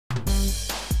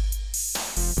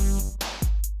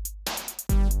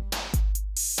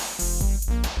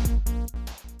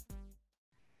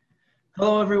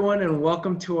Hello, everyone, and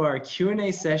welcome to our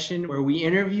Q&A session where we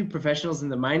interview professionals in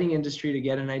the mining industry to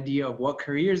get an idea of what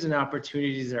careers and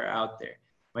opportunities are out there.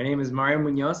 My name is Mario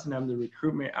Munoz, and I'm the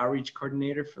Recruitment Outreach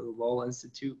Coordinator for the Lowell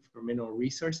Institute for Mineral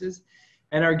Resources.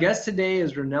 And our guest today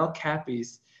is Ronel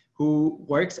Kappes, who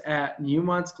works at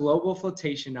Newmont's Global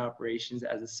Flotation Operations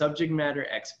as a subject matter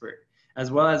expert, as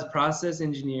well as process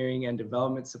engineering and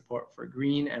development support for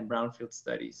green and brownfield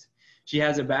studies. She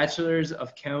has a bachelor's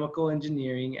of chemical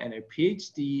engineering and a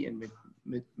PhD in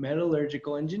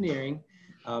metallurgical engineering,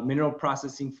 mineral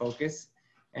processing focus.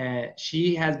 And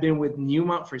she has been with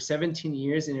Newmont for 17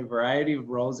 years in a variety of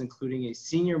roles, including a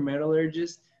senior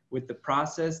metallurgist with the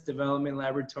Process Development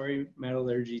Laboratory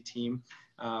Metallurgy team,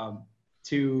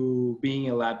 to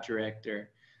being a lab director.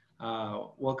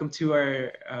 Welcome to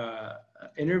our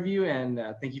interview, and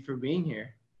thank you for being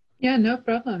here. Yeah, no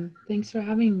problem. Thanks for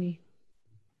having me.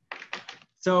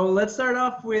 So let's start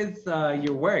off with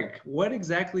your work. What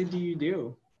exactly do you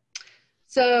do?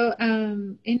 So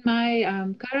in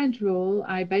my current role,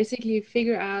 I basically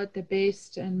figure out the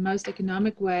best and most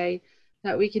economic way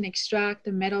that we can extract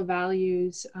the metal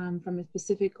values from a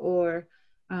specific ore.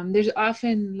 There's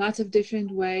often lots of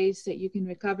different ways that you can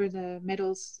recover the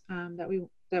metals that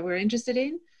we're interested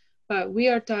in, but we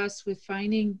are tasked with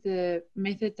finding the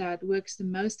method that works the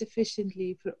most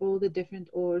efficiently for all the different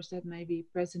ores that may be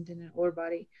present in an ore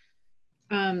body.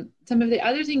 Some of the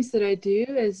other things that I do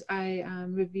is I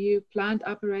review plant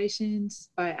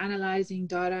operations by analyzing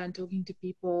data and talking to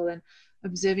people and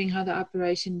observing how the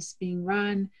operation is being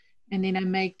run. And then I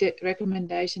make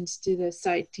recommendations to the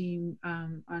site team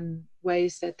on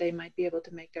ways that they might be able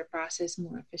to make their process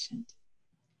more efficient.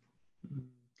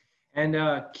 And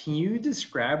can you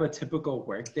describe a typical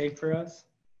workday for us?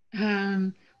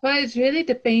 Well, it really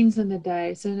depends on the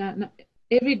day. So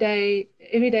every day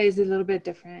is a little bit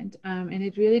different, and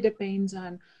it really depends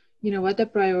on, what the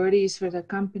priorities for the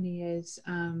company is.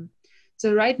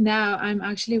 So right now, I'm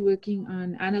actually working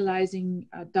on analyzing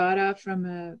data from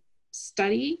a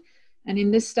study. And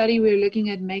in this study, we're looking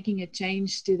at making a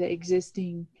change to the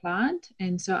existing plant.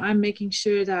 And so I'm making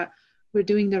sure that we're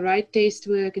doing the right test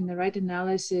work and the right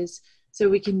analysis so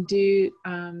we can do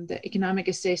the economic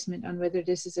assessment on whether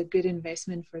this is a good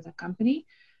investment for the company.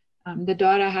 The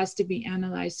data has to be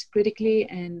analyzed critically,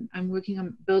 and I'm working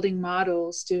on building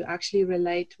models to actually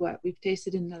relate what we've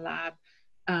tested in the lab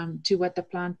to what the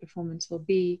plant performance will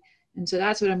be. And so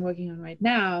that's what I'm working on right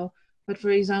now. But for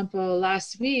example,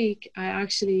 last week, I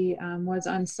actually was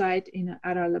on site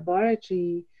at our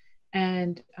laboratory,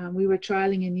 and we were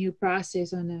trialing a new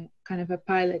process on a kind of a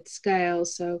pilot scale.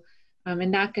 So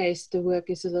in that case, the work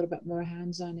is a little bit more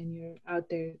hands-on, and you're out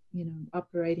there,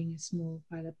 operating a small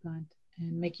pilot plant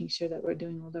and making sure that we're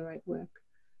doing all the right work.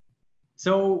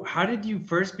 So how did you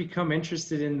first become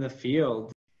interested in the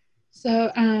field?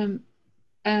 So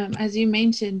as you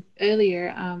mentioned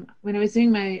earlier, when I was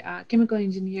doing my chemical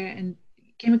engineering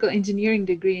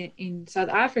degree in South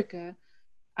Africa,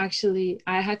 actually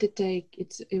I had to take,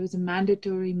 it was a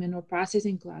mandatory mineral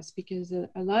processing class because a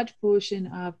large portion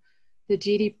of the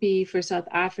GDP for South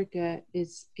Africa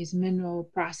is mineral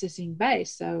processing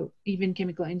based. So even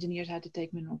chemical engineers had to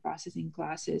take mineral processing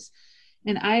classes.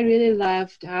 And I really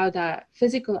loved how the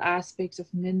physical aspects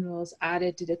of minerals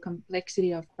added to the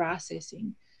complexity of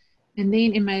processing. And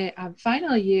then in my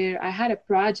final year, I had a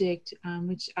project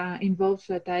which involved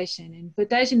flotation. And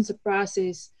flotation is a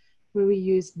process where we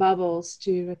use bubbles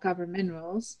to recover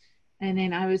minerals. And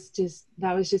then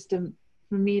that was just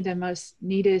for me, the most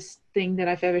neatest thing that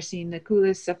I've ever seen, the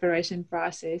coolest separation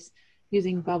process,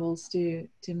 using bubbles to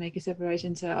make a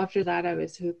separation. So after that, I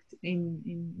was hooked in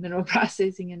mineral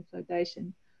processing and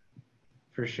flotation.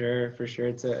 For sure.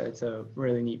 It's a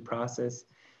really neat process.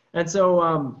 And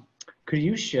so could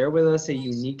you share with us a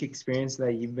unique experience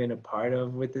that you've been a part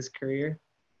of with this career?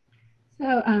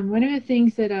 So one of the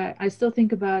things that I still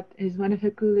think about is one of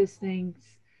the coolest things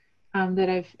that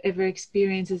I've ever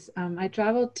experienced is I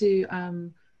traveled to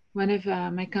one of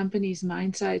my company's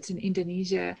mine sites in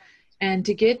Indonesia. And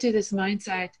to get to this mine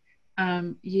site,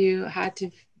 you had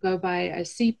to go by a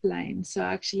seaplane. So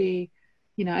actually,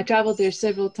 I traveled there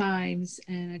several times,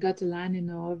 and I got to land in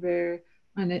the harbor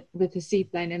with a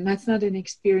seaplane. And that's not an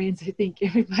experience I think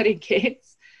everybody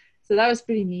gets. So that was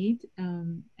pretty neat.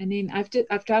 And then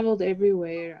I've traveled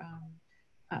everywhere.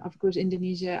 Of course,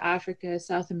 Indonesia, Africa,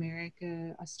 South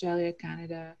America, Australia,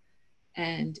 Canada,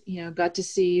 and got to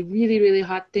see really, really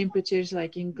hot temperatures.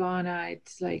 Like in Ghana,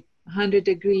 it's like 100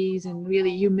 degrees and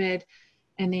really humid.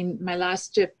 And then my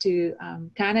last trip to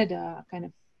Canada, kind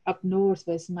of up north,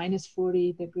 was minus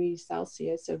 40 degrees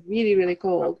Celsius, so really, really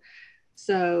cold.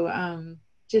 So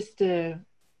just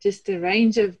just a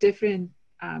range of different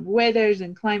weathers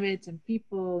and climates and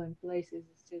people and places.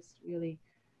 It's just really,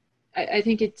 I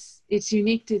think it's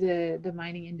unique to the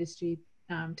mining industry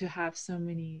to have so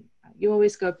many. You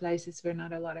always go places where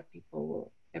not a lot of people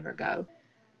will ever go.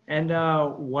 And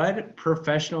what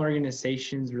professional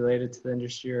organizations related to the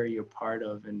industry are you a part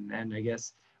of? And I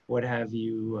guess what have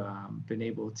you been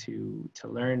able to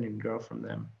learn and grow from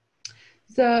them?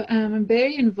 So I'm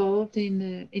very involved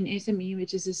in SME,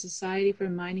 which is a Society for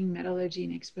Mining, Metallurgy,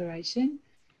 and Exploration.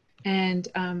 And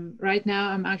right now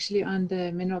I'm actually on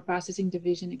the Mineral Processing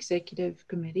Division Executive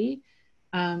Committee.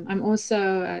 I'm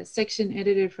also a section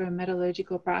editor for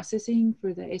metallurgical processing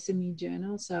for the SME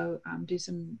Journal. So do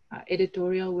some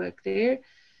editorial work there.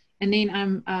 And then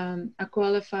I'm a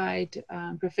qualified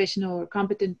professional or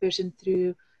competent person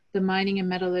through the Mining and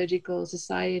Metallurgical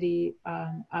Society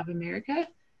of America.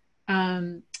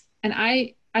 And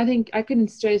I think I couldn't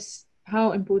stress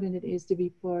how important it is to be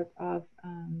part of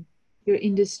your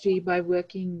industry by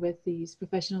working with these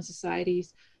professional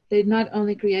societies. They not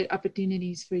only create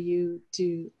opportunities for you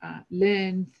to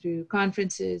learn through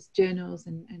conferences, journals,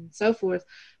 and so forth,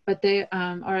 but they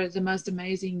are the most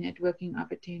amazing networking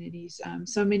opportunities.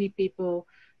 So many people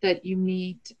that you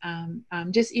meet,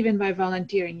 just even by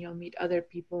volunteering, you'll meet other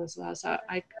people as well. So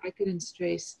I couldn't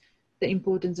stress the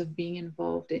importance of being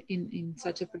involved in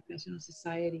such a professional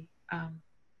society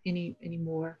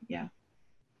anymore. Yeah.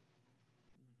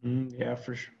 Yeah,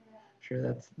 for sure. Sure,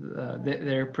 that's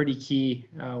they're pretty key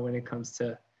when it comes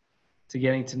to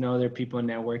getting to know their people and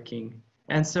networking.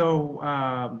 And so,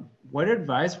 what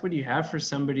advice would you have for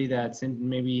somebody that's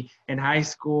maybe in high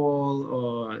school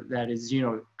or that is,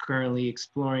 currently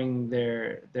exploring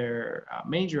their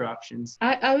major options?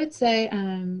 I would say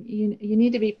you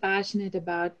need to be passionate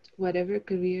about whatever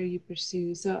career you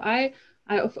pursue. So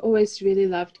I've always really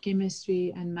loved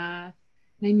chemistry and math.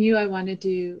 And I knew I wanted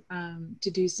to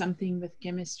do something with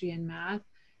chemistry and math.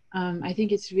 I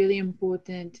think it's really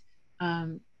important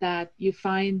that you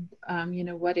find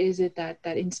what is it that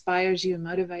inspires you and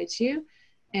motivates you,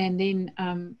 and then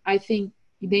I think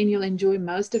then you'll enjoy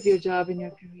most of your job in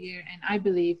your career, and I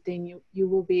believe then you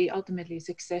will be ultimately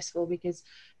successful, because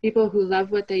people who love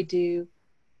what they do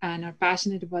and are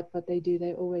passionate about what they do,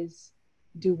 they always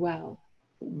do well.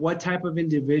 What type of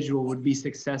individual would be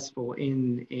successful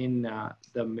in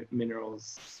the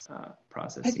minerals I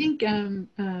processing? think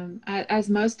as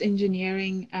most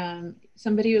engineering,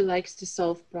 somebody who likes to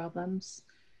solve problems,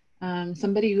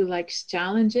 somebody who likes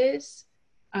challenges,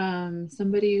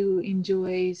 somebody who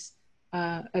enjoys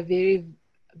a very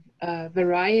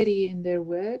variety in their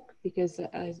work, because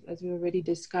as we already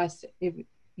discussed,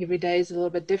 every day is a little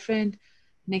bit different.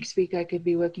 Next week I could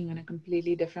be working on a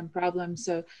completely different problem.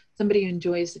 So somebody who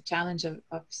enjoys the challenge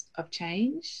of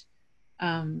change.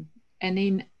 And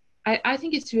then I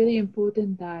think it's really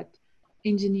important that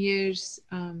engineers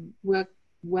work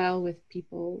well with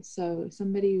people. So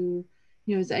somebody who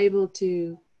is able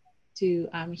to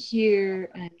hear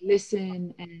and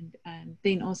listen and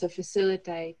then also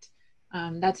facilitate.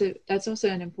 That's also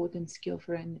an important skill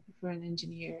for an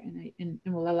engineer, and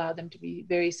will allow them to be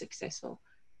very successful.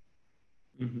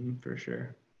 For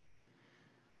sure.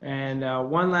 And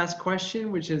one last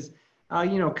question, which is,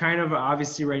 kind of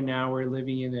obviously right now we're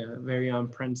living in a very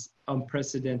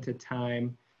unprecedented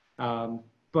time.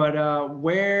 But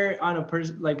where on a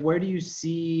where do you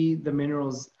see the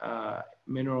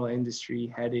mineral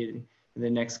industry headed in the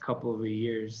next couple of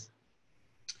years?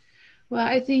 Well,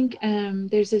 I think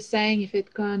there's a saying: if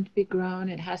it can't be grown,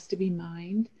 it has to be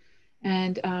mined.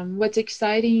 And what's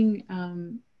exciting,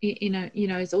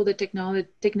 is all the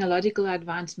technological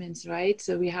advancements, right?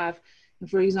 So we have,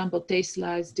 for example,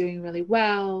 Tesla is doing really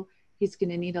well. He's going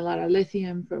to need a lot of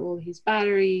lithium for all his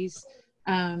batteries.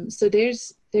 So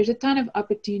there's a ton of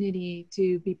opportunity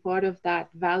to be part of that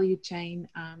value chain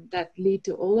that lead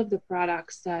to all of the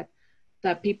products that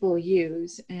people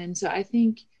use. And so I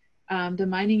think the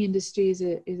mining industry is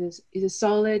a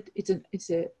solid. It's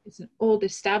an old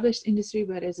established industry,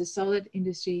 but as a solid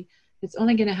industry, it's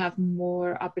only going to have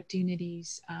more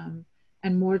opportunities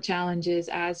and more challenges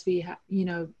as we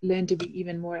learn to be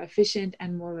even more efficient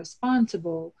and more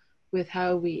responsible with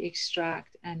how we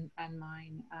extract and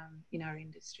mine in our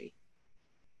industry.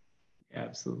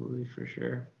 Absolutely, for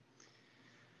sure.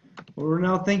 Well,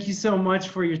 Ronel, thank you so much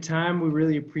for your time. We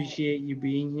really appreciate you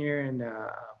being here and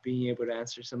being able to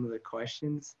answer some of the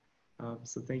questions.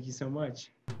 So thank you so much.